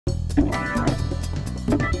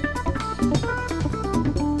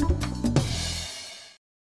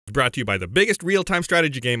Brought to you by the biggest real-time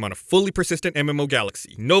strategy game on a fully persistent MMO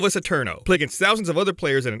galaxy, Novus Eterno. Play against thousands of other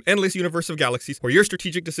players in an endless universe of galaxies where your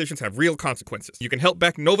strategic decisions have real consequences. You can help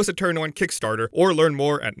back Novus Eterno on Kickstarter or learn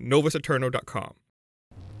more at novuseterno.com.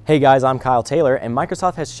 Hey guys, I'm Kyle Taylor, and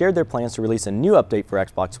Microsoft has shared their plans to release a new update for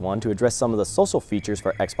Xbox One to address some of the social features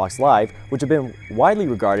for Xbox Live, which have been widely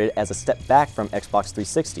regarded as a step back from Xbox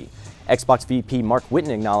 360. Xbox VP Mark Whitten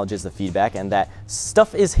acknowledges the feedback and that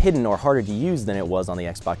stuff is hidden or harder to use than it was on the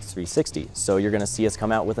Xbox 360. So you're going to see us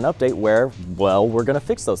come out with an update where, well, we're going to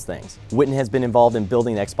fix those things. Whitten has been involved in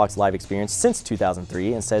building the Xbox Live experience since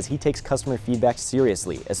 2003 and says he takes customer feedback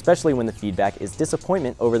seriously, especially when the feedback is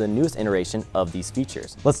disappointment over the newest iteration of these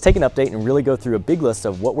features. Let's take an update and really go through a big list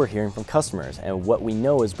of what we're hearing from customers and what we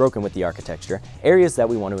know is broken with the architecture, areas that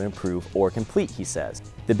we want to improve or complete, he says.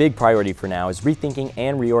 The big priority for now is rethinking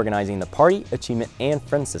and reorganizing the party, achievement, and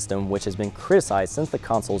friend system, which has been criticized since the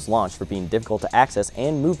console's launch for being difficult to access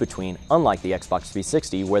and move between, unlike the Xbox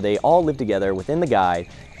 360, where they all live together within the guide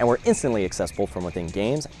and were instantly accessible from within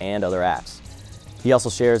games and other apps. He also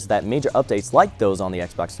shares that major updates like those on the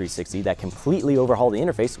Xbox 360 that completely overhaul the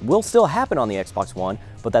interface will still happen on the Xbox One,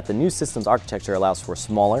 but that the new system's architecture allows for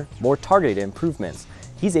smaller, more targeted improvements.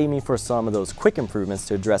 He's aiming for some of those quick improvements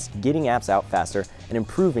to address getting apps out faster and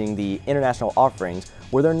improving the international offerings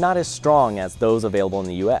where they're not as strong as those available in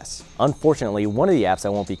the US. Unfortunately, one of the apps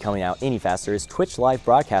that won't be coming out any faster is Twitch live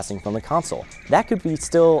broadcasting from the console. That could be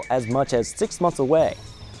still as much as 6 months away.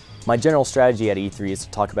 My general strategy at E3 is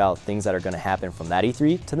to talk about things that are going to happen from that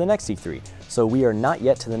E3 to the next E3, so we are not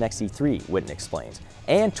yet to the next E3, Whitten explains.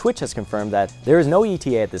 And Twitch has confirmed that there is no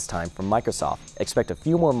ETA at this time from Microsoft. Expect a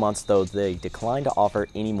few more months, though they decline to offer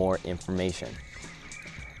any more information.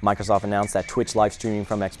 Microsoft announced that Twitch live streaming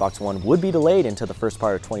from Xbox One would be delayed into the first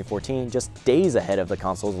part of 2014, just days ahead of the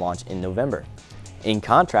console's launch in November. In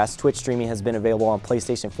contrast, Twitch streaming has been available on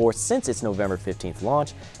PlayStation 4 since its November 15th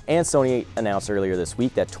launch, and Sony announced earlier this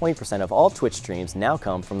week that 20% of all Twitch streams now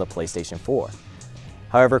come from the PlayStation 4.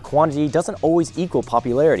 However, quantity doesn't always equal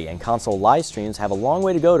popularity, and console live streams have a long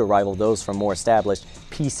way to go to rival those from more established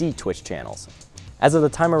PC Twitch channels. As of the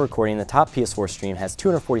time of recording, the top PS4 stream has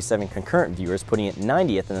 247 concurrent viewers, putting it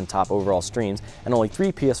 90th in the top overall streams, and only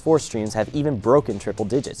 3 PS4 streams have even broken triple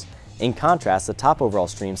digits. In contrast, the top overall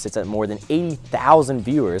stream sits at more than 80,000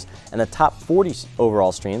 viewers, and the top 40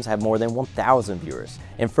 overall streams have more than 1,000 viewers.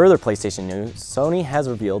 In further PlayStation news, Sony has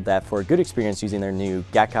revealed that for a good experience using their new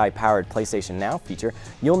Gakkai-powered PlayStation Now feature,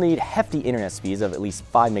 you'll need hefty internet speeds of at least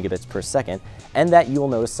 5 megabits per second, and that you will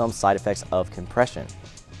notice some side effects of compression.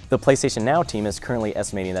 The PlayStation Now team is currently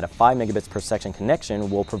estimating that a 5 megabits per second connection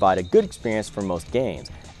will provide a good experience for most games,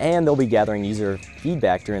 and they'll be gathering user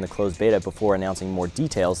feedback during the closed beta before announcing more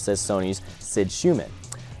details, says Sony's Sid Schumann,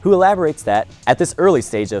 who elaborates that at this early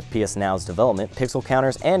stage of PS Now's development, pixel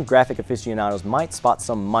counters and graphic aficionados might spot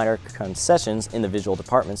some minor concessions in the visual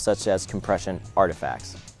department, such as compression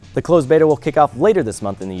artifacts. The closed beta will kick off later this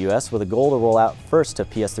month in the US with a goal to roll out first to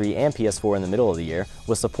PS3 and PS4 in the middle of the year,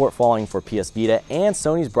 with support following for PS Vita and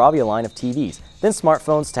Sony's Bravia line of TVs, then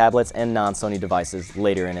smartphones, tablets, and non-Sony devices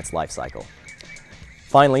later in its life cycle.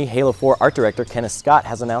 Finally, Halo 4 art director Kenneth Scott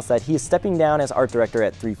has announced that he is stepping down as art director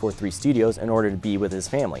at 343 Studios in order to be with his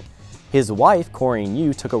family. His wife, Corinne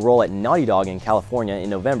Yu, took a role at Naughty Dog in California in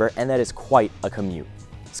November, and that is quite a commute.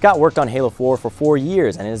 Scott worked on Halo 4 for 4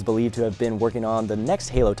 years and is believed to have been working on the next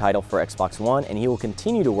Halo title for Xbox One, and he will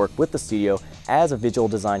continue to work with the studio as a visual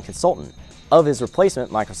design consultant. Of his replacement,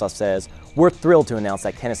 Microsoft says, "We're thrilled to announce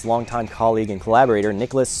that Kenneth's longtime colleague and collaborator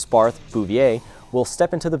Nicolas Bouvier will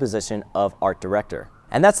step into the position of art director."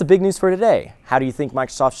 And that's the big news for today. How do you think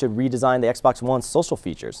Microsoft should redesign the Xbox One's social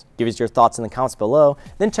features? Give us your thoughts in the comments below,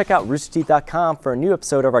 then check out roosterteeth.com for a new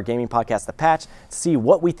episode of our gaming podcast, The Patch, to see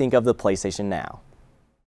what we think of the PlayStation Now.